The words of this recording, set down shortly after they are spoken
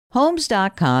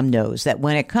Homes.com knows that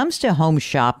when it comes to home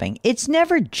shopping, it's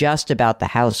never just about the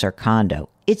house or condo.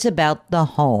 It's about the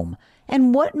home.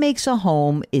 And what makes a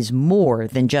home is more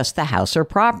than just the house or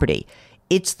property.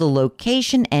 It's the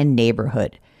location and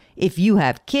neighborhood. If you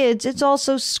have kids, it's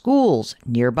also schools,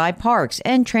 nearby parks,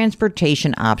 and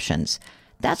transportation options.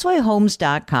 That's why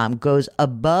Homes.com goes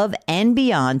above and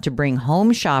beyond to bring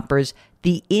home shoppers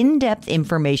the in-depth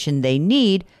information they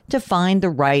need to find the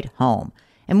right home.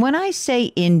 And when I say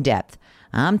in-depth,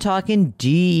 I'm talking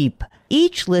deep.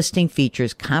 Each listing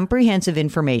features comprehensive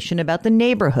information about the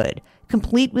neighborhood,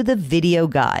 complete with a video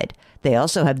guide. They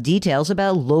also have details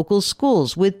about local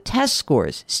schools with test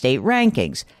scores, state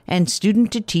rankings, and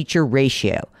student-to-teacher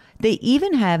ratio. They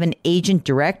even have an agent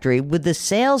directory with the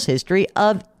sales history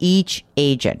of each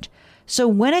agent. So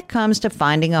when it comes to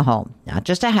finding a home, not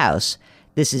just a house,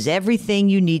 this is everything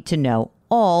you need to know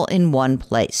all in one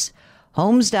place.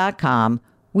 Homes.com.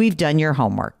 We've done your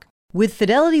homework. With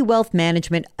Fidelity Wealth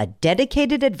Management, a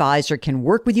dedicated advisor can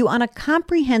work with you on a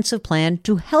comprehensive plan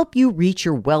to help you reach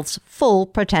your wealth's full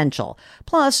potential.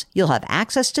 Plus, you'll have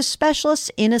access to specialists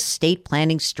in estate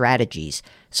planning strategies.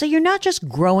 So you're not just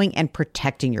growing and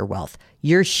protecting your wealth,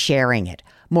 you're sharing it.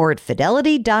 More at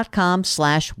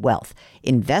fidelity.com/wealth.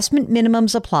 Investment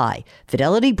minimums apply.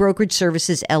 Fidelity Brokerage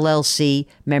Services, LLC,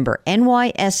 member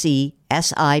NYSE,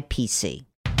 SIPC.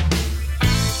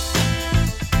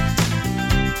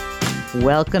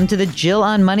 Welcome to the Jill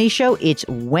on Money Show. It's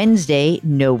Wednesday,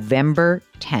 November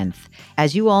 10th.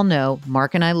 As you all know,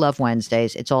 Mark and I love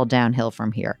Wednesdays. It's all downhill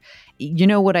from here. You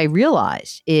know, what I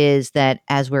realized is that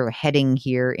as we're heading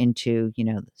here into,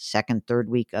 the second, third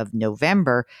week of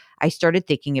November, I started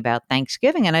thinking about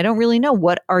Thanksgiving, and I don't really know.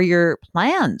 What are your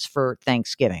plans for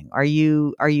Thanksgiving? Are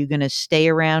you going to stay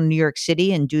around New York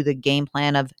City and do the game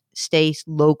plan of stay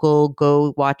local,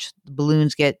 go watch the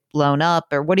balloons get blown up,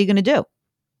 or what are you going to do?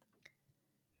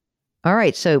 All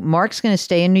right, so Mark's going to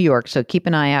stay in New York, so keep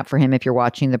an eye out for him if you're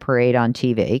watching the parade on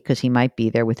TV, because he might be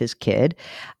there with his kid.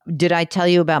 Did I tell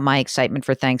you about my excitement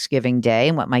for Thanksgiving Day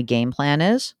and what my game plan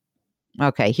is?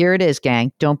 Okay, here it is,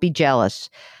 gang. Don't be jealous.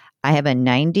 I have a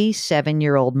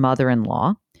 97-year-old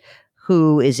mother-in-law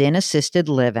who is in assisted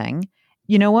living.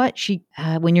 You know what? She,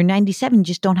 when you're 97, you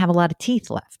just don't have a lot of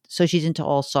teeth left. So she's into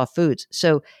all soft foods.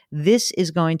 So this is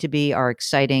going to be our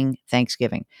exciting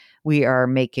Thanksgiving. We are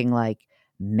making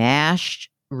mashed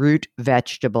root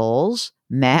vegetables,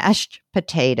 mashed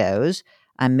potatoes.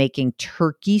 I'm making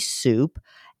turkey soup.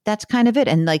 That's kind of it.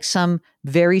 And some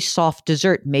very soft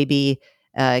dessert. Maybe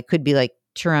it could be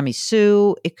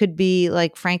tiramisu. It could be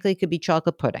frankly, it could be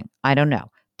chocolate pudding. I don't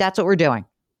know. That's what we're doing.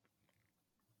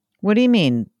 What do you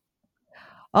mean?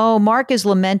 Oh, Mark is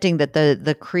lamenting that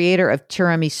the creator of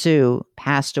tiramisu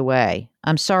passed away.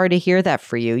 I'm sorry to hear that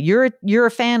for you. You're a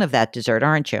fan of that dessert,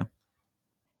 aren't you?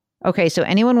 Okay, so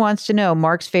anyone wants to know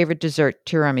Mark's favorite dessert,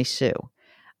 tiramisu.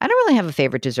 I don't really have a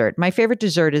favorite dessert. My favorite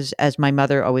dessert is, as my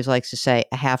mother always likes to say,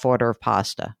 a half order of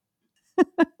pasta.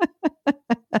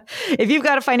 If you've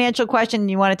got a financial question and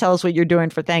you want to tell us what you're doing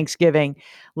for Thanksgiving,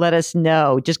 let us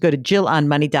know. Just go to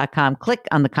JillOnMoney.com, click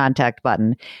on the contact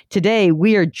button. Today,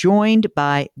 we are joined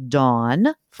by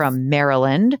Dawn from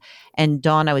Maryland. And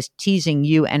Dawn, I was teasing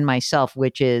you and myself,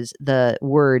 which is the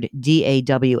word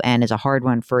DAWN is a hard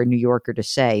one for a New Yorker to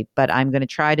say, but I'm going to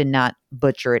try to not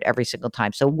butcher it every single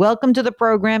time. So welcome to the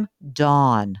program,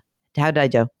 Dawn. How did I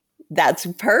do? That's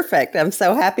perfect. I'm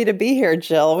so happy to be here,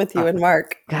 Jill, with you and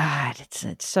Mark. God,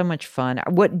 it's so much fun.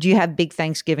 What do you have big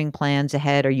Thanksgiving plans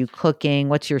ahead? Are you cooking?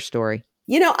 What's your story?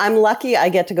 I'm lucky I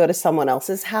get to go to someone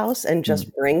else's house and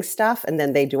just bring stuff, and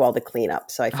then they do all the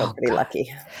cleanup. So I feel pretty lucky.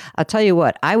 I'll tell you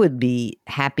what, I would be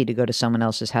happy to go to someone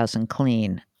else's house and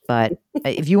clean. But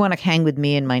if you want to hang with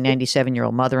me and my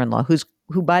 97-year-old mother-in-law,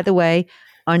 who, by the way,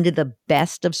 under the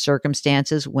best of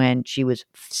circumstances, when she was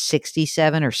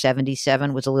 67 or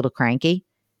 77, was a little cranky.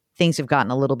 Things have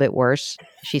gotten a little bit worse,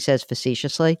 she says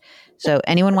facetiously. So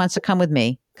anyone wants to come with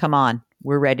me, come on.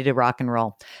 We're ready to rock and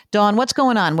roll. Dawn, what's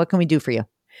going on? What can we do for you?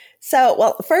 So,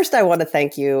 well, first I want to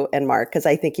thank you and Mark, because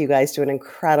I think you guys do an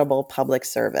incredible public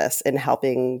service in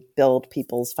helping build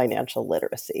people's financial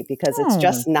literacy, because it's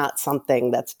just not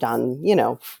something that's done,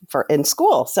 for in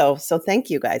school. So thank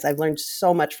you guys. I've learned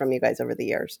so much from you guys over the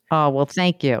years. Oh, well,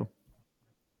 thank you.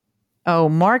 Oh,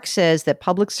 Mark says that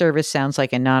public service sounds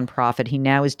like a nonprofit. He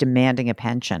now is demanding a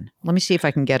pension. Let me see if I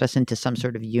can get us into some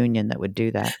sort of union that would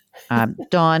do that.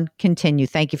 Dawn, continue.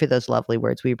 Thank you for those lovely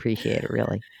words. We appreciate it,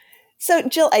 really. So,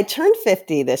 Jill, I turned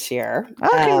 50 this year.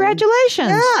 Oh, congratulations.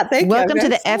 Yeah, thank you. Welcome to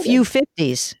the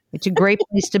FU50s. It's a great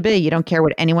place to be. You don't care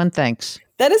what anyone thinks.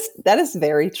 That is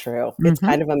very true. It's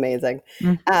kind of amazing.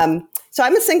 So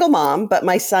I'm a single mom, but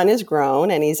my son is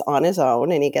grown and he's on his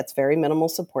own and he gets very minimal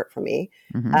support from me.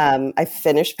 I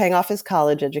finished paying off his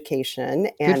college education.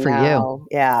 And Good for now, you.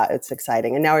 yeah, it's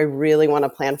exciting. And now I really want to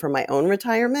plan for my own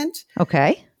retirement.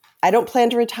 Okay. I don't plan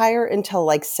to retire until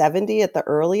like 70 at the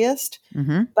earliest,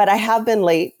 but I have been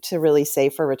late to really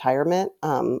save for retirement.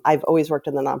 I've always worked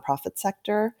in the nonprofit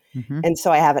sector. And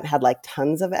so I haven't had like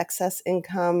tons of excess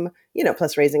income,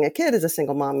 plus raising a kid as a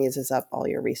single mom uses up all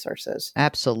your resources.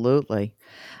 Absolutely.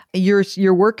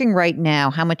 You're working right now.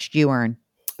 How much do you earn?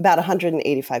 About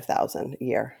 $185,000 a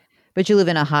year. But you live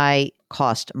in a high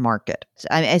cost market.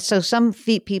 So some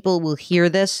people will hear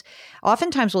this.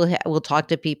 Oftentimes we'll talk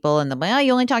to people and they'll be,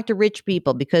 you only talk to rich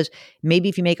people because maybe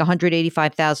if you make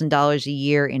 $185,000 a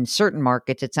year in certain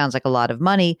markets, it sounds like a lot of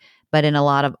money. But in a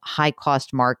lot of high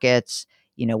cost markets,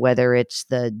 whether it's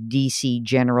the DC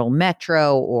General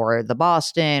Metro or the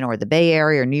Boston or the Bay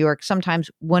Area or New York,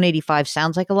 sometimes 185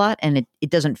 sounds like a lot and it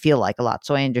doesn't feel like a lot.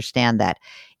 So I understand that.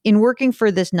 In working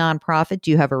for this nonprofit, do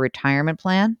you have a retirement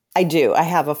plan? I do. I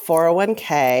have a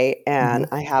 401k and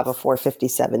I have a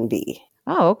 457B.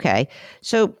 Oh, okay.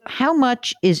 So how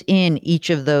much is in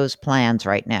each of those plans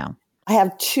right now? I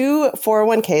have two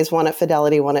 401ks, one at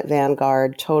Fidelity, one at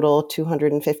Vanguard, total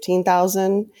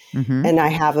 $215,000. And I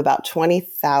have about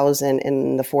 $20,000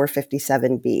 in the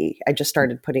 457B. I just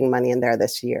started putting money in there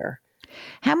this year.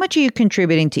 How much are you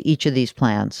contributing to each of these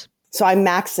plans? So I'm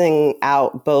maxing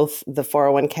out both the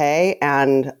 401k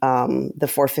and the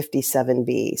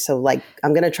 457B. So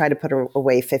I'm going to try to put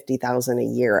away $50,000 a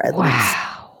year at least.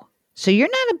 Wow. So you're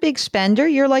not a big spender.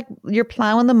 You're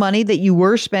plowing the money that you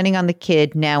were spending on the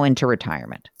kid now into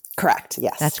retirement. Correct.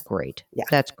 Yes. That's great. Yeah.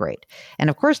 That's great. And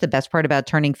of course, the best part about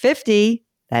turning 50,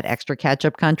 that extra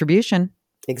catch-up contribution.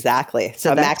 Exactly.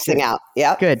 So I'm maxing good. Out.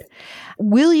 Yep. Good.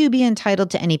 Will you be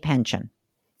entitled to any pension?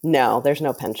 No, there's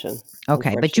no pension.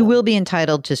 Okay, but you will be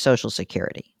entitled to Social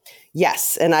Security.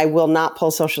 Yes, and I will not pull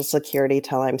Social Security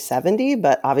till I'm 70,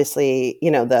 but obviously,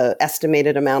 the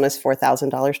estimated amount is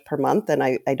 $4,000 per month, and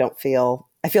I feel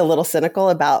a little cynical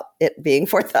about it being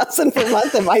 $4,000 per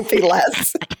month. It might be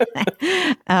less.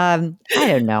 I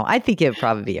don't know. I think it would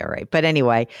probably be all right. But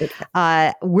anyway,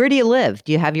 where do you live?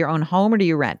 Do you have your own home or do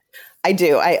you rent? I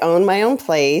do. I own my own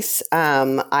place.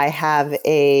 I have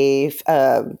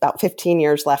about 15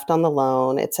 years left on the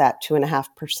loan. It's at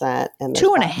 2.5%.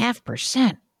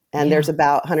 2.5%. And there's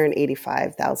about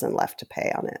 $185,000 left to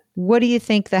pay on it. What do you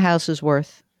think the house is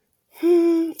worth?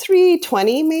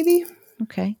 $320 maybe.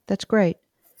 Okay, that's great.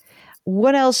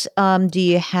 What else do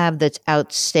you have that's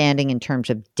outstanding in terms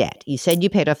of debt? You said you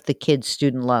paid off the kids'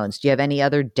 student loans. Do you have any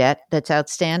other debt that's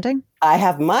outstanding? I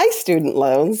have my student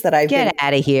loans that I've Get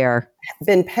out of here.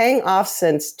 Been paying off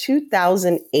since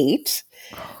 2008.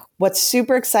 What's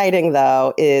super exciting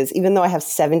though is even though I have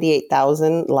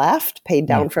 $78,000 left, paid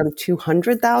down from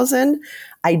 $200,000,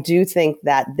 I do think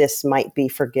that this might be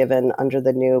forgiven under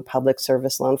the new public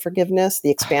service loan forgiveness,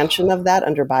 the expansion of that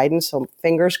under Biden. So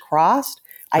fingers crossed.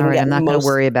 I'm not going to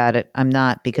worry about it. I'm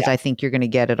not because I think you're going to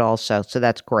get it also. So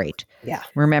that's great. Yeah.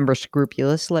 Remember,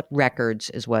 scrupulous records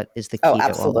is what is the key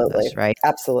to all of this, right?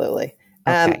 Absolutely.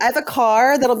 Okay. I have a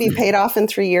car that'll be paid off in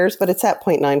 3 years, but it's at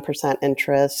 0.9%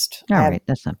 interest. All right.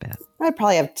 That's not bad. I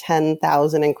probably have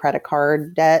 $10,000 in credit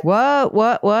card debt. What?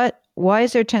 Why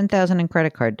is there $10,000 in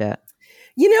credit card debt?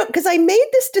 Because I made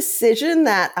this decision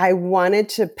that I wanted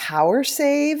to power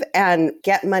save and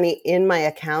get money in my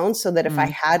account so that if I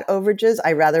had overages, I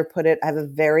have a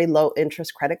very low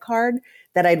interest credit card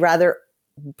that I'd rather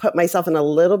put myself in a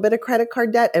little bit of credit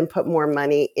card debt and put more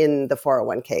money in the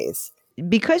 401ks.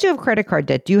 Because you have credit card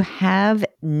debt, do you have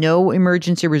no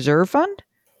emergency reserve fund?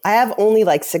 I have only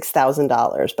like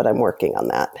 $6,000, but I'm working on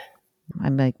that.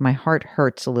 I'm like, my heart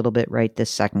hurts a little bit right this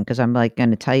second because I'm like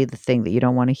going to tell you the thing that you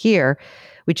don't want to hear,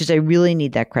 which is I really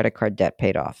need that credit card debt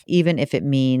paid off, even if it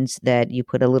means that you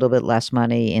put a little bit less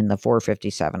money in the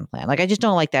 457 plan. Like, I just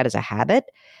don't like that as a habit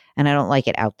and I don't like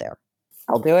it out there.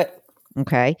 I'll do it.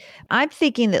 Okay. I'm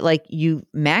thinking that like you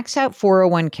max out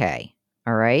 401k,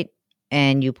 all right?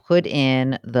 And you put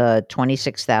in the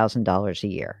 $26,000 a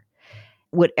year.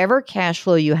 Whatever cash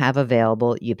flow you have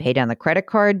available, you pay down the credit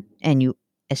card and you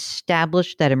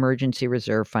establish that emergency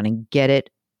reserve fund and get it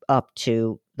up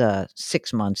to the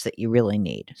 6 months that you really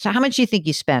need. So how much do you think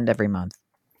you spend every month?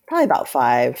 Probably about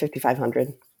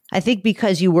 $5,500. I think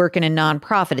because you work in a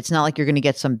nonprofit, it's not like you're going to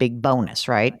get some big bonus,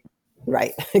 right?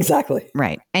 Right. Exactly.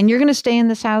 Right. And you're going to stay in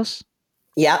this house?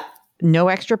 Yeah. No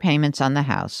extra payments on the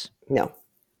house? No.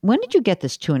 When did you get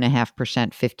this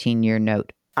 2.5% 15-year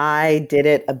note? I did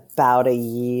it about a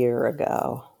year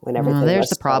ago when everything was there's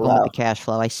the problem low. with the cash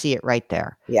flow. I see it right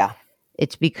there. Yeah.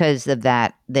 It's because of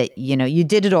that, you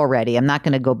did it already. I'm not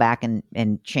going to go back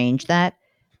and change that.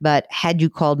 But had you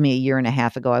called me a year and a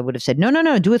half ago, I would have said,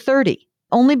 no, do a 30.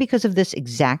 Only because of this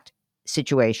exact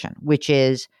situation, which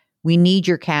is we need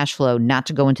your cash flow not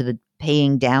to go into the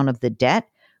paying down of the debt.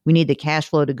 We need the cash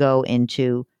flow to go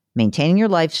into maintaining your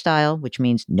lifestyle, which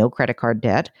means no credit card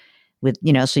debt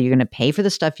so you're going to pay for the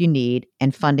stuff you need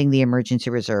and funding the emergency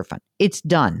reserve fund. It's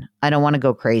done. I don't want to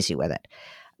go crazy with it.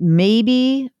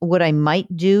 Maybe what I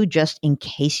might do, just in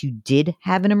case you did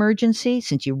have an emergency,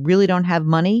 since you really don't have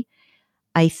money,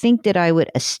 I think that I would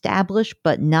establish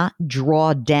but not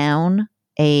draw down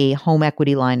a home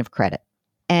equity line of credit.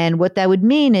 And what that would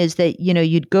mean is that,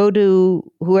 you'd go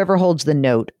to whoever holds the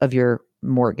note of your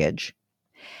mortgage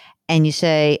and you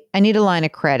say, I need a line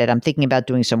of credit. I'm thinking about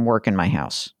doing some work in my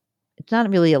house. It's not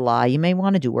really a lie. You may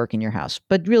want to do work in your house,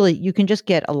 but really you can just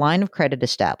get a line of credit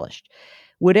established.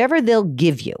 Whatever they'll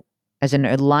give you as a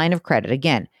line of credit,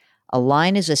 again, a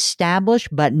line is established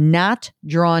but not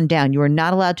drawn down. You are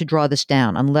not allowed to draw this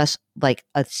down unless like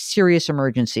a serious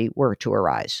emergency were to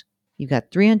arise. You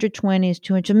got 320s,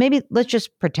 200, maybe let's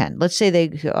just pretend. Let's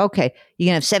say okay, you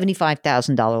can have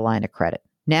 $75,000 line of credit.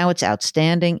 Now it's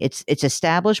outstanding. It's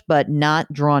established but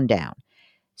not drawn down.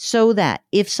 So that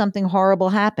if something horrible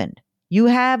happened, you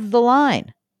have the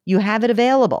line. You have it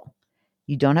available.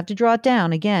 You don't have to draw it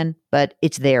down again, but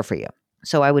it's there for you.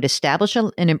 So I would establish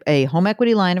a home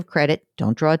equity line of credit.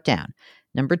 Don't draw it down.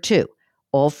 Number 2,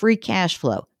 all free cash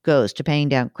flow goes to paying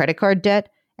down credit card debt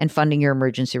and funding your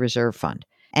emergency reserve fund.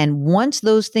 And once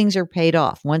those things are paid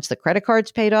off, once the credit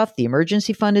card's paid off, the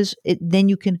emergency fund then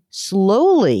you can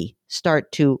slowly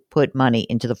start to put money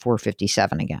into the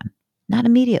 457 again. Not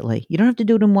immediately. You don't have to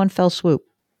do it in one fell swoop.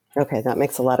 Okay, that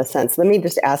makes a lot of sense. Let me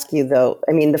just ask you though.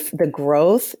 I mean, the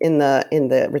growth in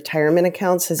the retirement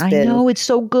accounts has been. I know, it's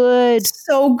so good,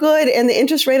 and the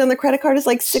interest rate on the credit card is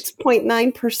like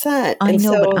 6.9%. I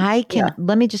know, but I can. Yeah.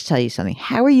 Let me just tell you something.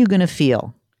 How are you going to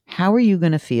feel? How are you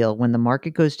going to feel when the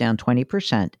market goes down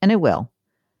 20%? And it will.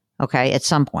 Okay, at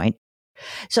some point.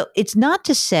 So it's not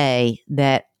to say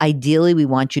that ideally we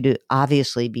want you to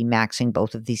obviously be maxing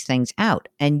both of these things out.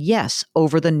 And yes,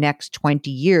 over the next 20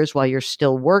 years while you're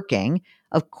still working,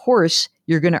 of course,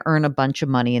 you're going to earn a bunch of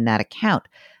money in that account.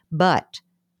 But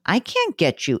I can't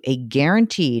get you a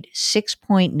guaranteed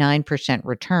 6.9%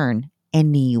 return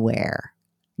anywhere.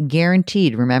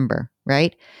 Guaranteed, remember,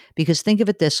 right? Because think of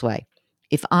it this way.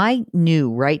 If I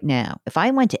knew right now, if I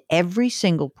went to every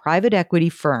single private equity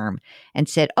firm and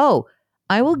said,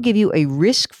 I will give you a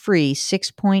risk-free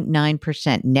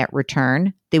 6.9% net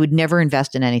return, they would never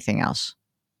invest in anything else.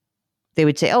 They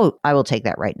would say, I will take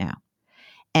that right now.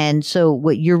 And so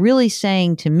what you're really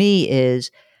saying to me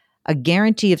is a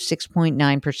guarantee of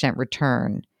 6.9%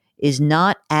 return is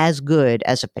not as good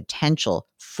as a potential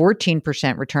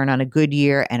 14% return on a good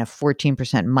year and a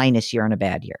 14% minus year on a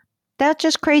bad year. That's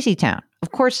just crazy town.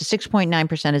 Of course, the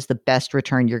 6.9% is the best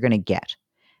return you're going to get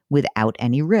without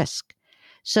any risk.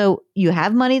 So you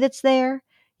have money that's there.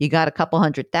 You got a couple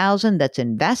 $100,000 that's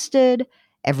invested.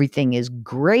 Everything is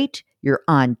great. You're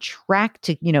on track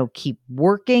to, keep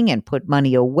working and put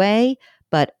money away.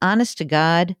 But honest to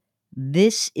God,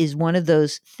 this is one of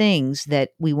those things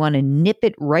that we want to nip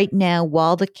it right now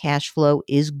while the cash flow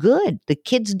is good. The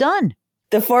kid's done.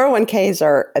 The 401ks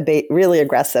are really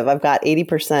aggressive. I've got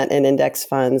 80% in index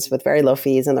funds with very low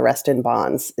fees and the rest in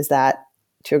bonds. Is that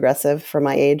too aggressive for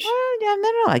my age? No.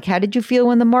 Like, how did you feel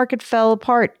when the market fell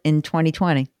apart in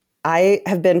 2020? I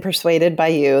have been persuaded by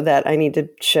you that I need to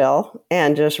chill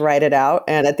and just write it out.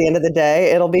 And at the end of the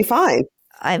day, it'll be fine.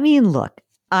 I mean, look,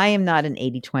 I am not an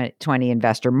 80-20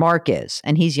 investor. Mark is,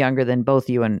 and he's younger than both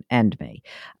you and me.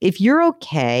 If you're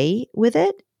okay with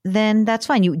it, then that's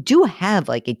fine. You do have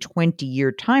like a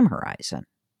 20-year time horizon.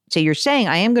 So you're saying,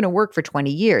 I am going to work for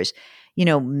 20 years.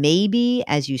 Maybe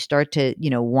as you start to,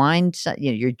 wind,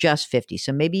 you're just 50.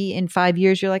 So maybe in 5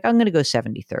 years, you're like, I'm going to go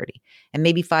 70-30. And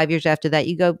maybe 5 years after that,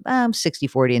 you go, I'm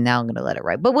 60-40 and now I'm going to let it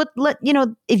ride. But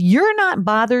if you're not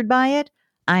bothered by it,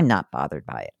 I'm not bothered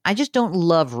by it. I just don't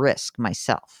love risk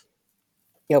myself.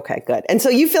 Okay, good. And so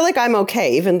you feel like I'm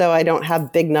okay, even though I don't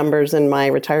have big numbers in my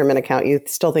retirement account, you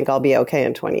still think I'll be okay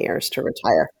in 20 years to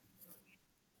retire?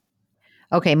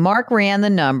 Okay, Mark ran the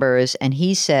numbers and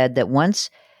he said that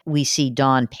once we see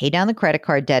Dawn pay down the credit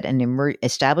card debt and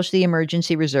establish the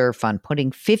emergency reserve fund,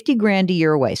 putting $50,000 a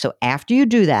year away. So after you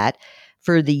do that,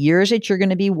 for the years that you're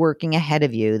going to be working ahead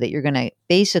of you, that you're going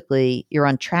to you're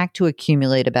on track to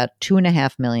accumulate about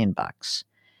 $2.5 million.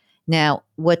 Now,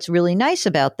 what's really nice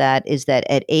about that is that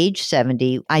at age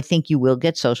 70, I think you will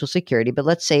get Social Security, but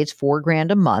let's say it's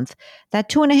 $4,000 a month. That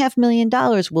 $2.5 million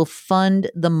will fund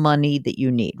the money that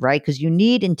you need, right? Because you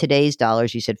need in today's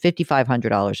dollars, you said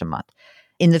 $5,500 a month.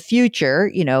 In the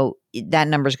future, that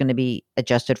number is going to be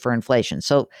adjusted for inflation.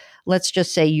 So let's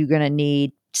just say you're going to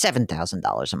need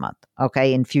 $7,000 a month,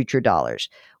 okay, in future dollars.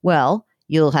 Well,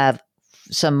 you'll have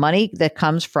some money that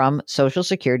comes from Social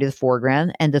Security, the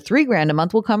 $4,000, and the $3,000 a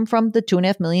month will come from the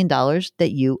 $2.5 million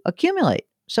that you accumulate.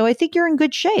 So I think you're in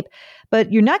good shape,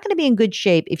 but you're not going to be in good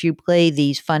shape if you play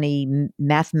these funny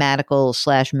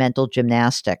mathematical/mental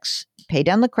gymnastics. Pay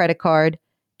down the credit card,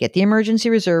 get the emergency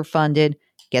reserve funded,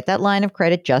 get that line of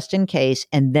credit just in case,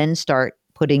 and then start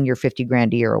putting your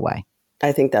 $50,000 a year away.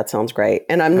 I think that sounds great.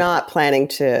 And I'm not planning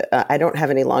to, I don't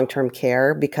have any long-term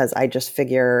care because I just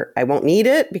figure I won't need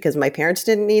it because my parents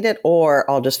didn't need it, or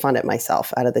I'll just fund it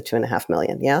myself out of the $2.5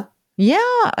 million. Yeah.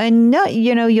 Yeah. And no,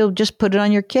 you'll just put it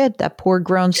on your kid, that poor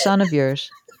grown son of yours.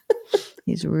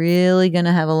 He's really going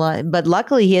to have a lot, but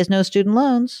luckily he has no student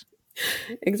loans.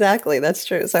 Exactly. That's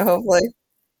true. So hopefully.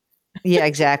 Yeah,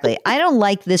 exactly. I don't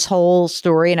like this whole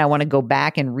story and I want to go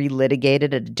back and relitigate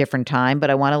it at a different time, but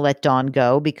I want to let Dawn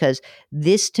go because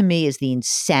this to me is the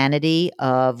insanity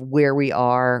of where we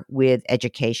are with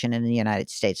education in the United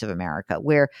States of America,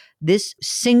 where this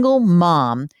single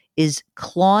mom is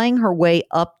clawing her way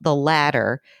up the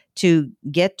ladder to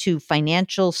get to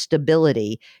financial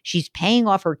stability. She's paying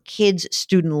off her kids'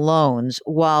 student loans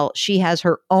while she has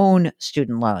her own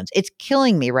student loans. It's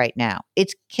killing me right now.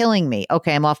 It's killing me.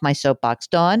 Okay, I'm off my soapbox.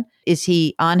 Dawn, is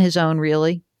he on his own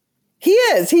really? He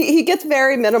is. He gets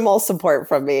very minimal support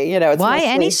from me. It's why mostly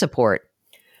any support?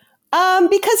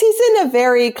 Because he's in a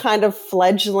very kind of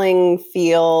fledgling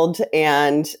field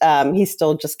and he's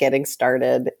still just getting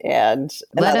started. And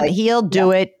let him, he'll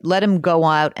do it. Let him go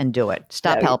out and do it.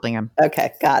 Stop helping him.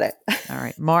 Okay, got it. All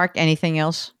right. Mark, anything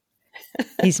else?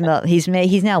 He's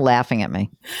now laughing at me.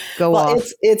 Go off.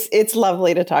 It's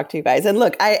lovely to talk to you guys. And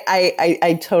look,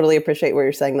 I totally appreciate what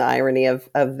you're saying, the irony of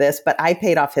this, but I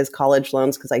paid off his college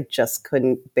loans because I just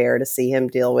couldn't bear to see him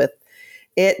deal with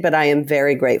it, but I am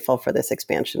very grateful for this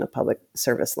expansion of public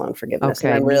service loan forgiveness.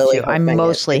 Okay, and I'm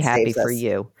mostly happy for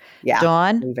you. Yeah,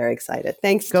 Dawn, I'm very excited.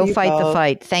 Thanks. Go fight the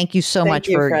fight. Thank you so much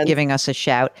for giving us a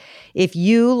shout. If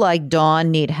you, like Dawn,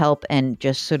 need help and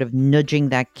just sort of nudging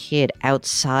that kid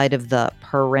outside of the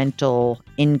parental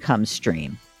income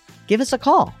stream, give us a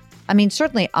call. I mean,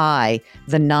 certainly I,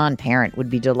 the non-parent, would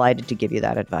be delighted to give you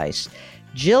that advice.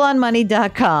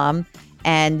 JillOnMoney.com.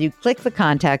 And you click the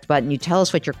contact button. You tell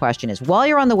us what your question is. While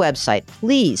you're on the website,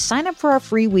 please sign up for our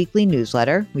free weekly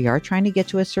newsletter. We are trying to get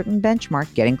to a certain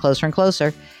benchmark, getting closer and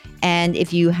closer. And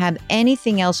if you have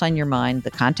anything else on your mind, the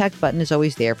contact button is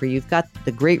always there for you. You've got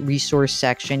the great resource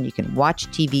section. You can watch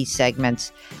TV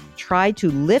segments. Try to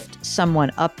lift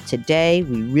someone up today.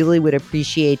 We really would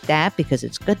appreciate that because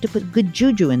it's good to put good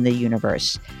juju in the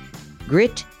universe.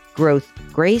 Grit, growth,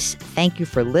 grace. Thank you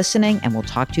for listening, and we'll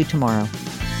talk to you tomorrow.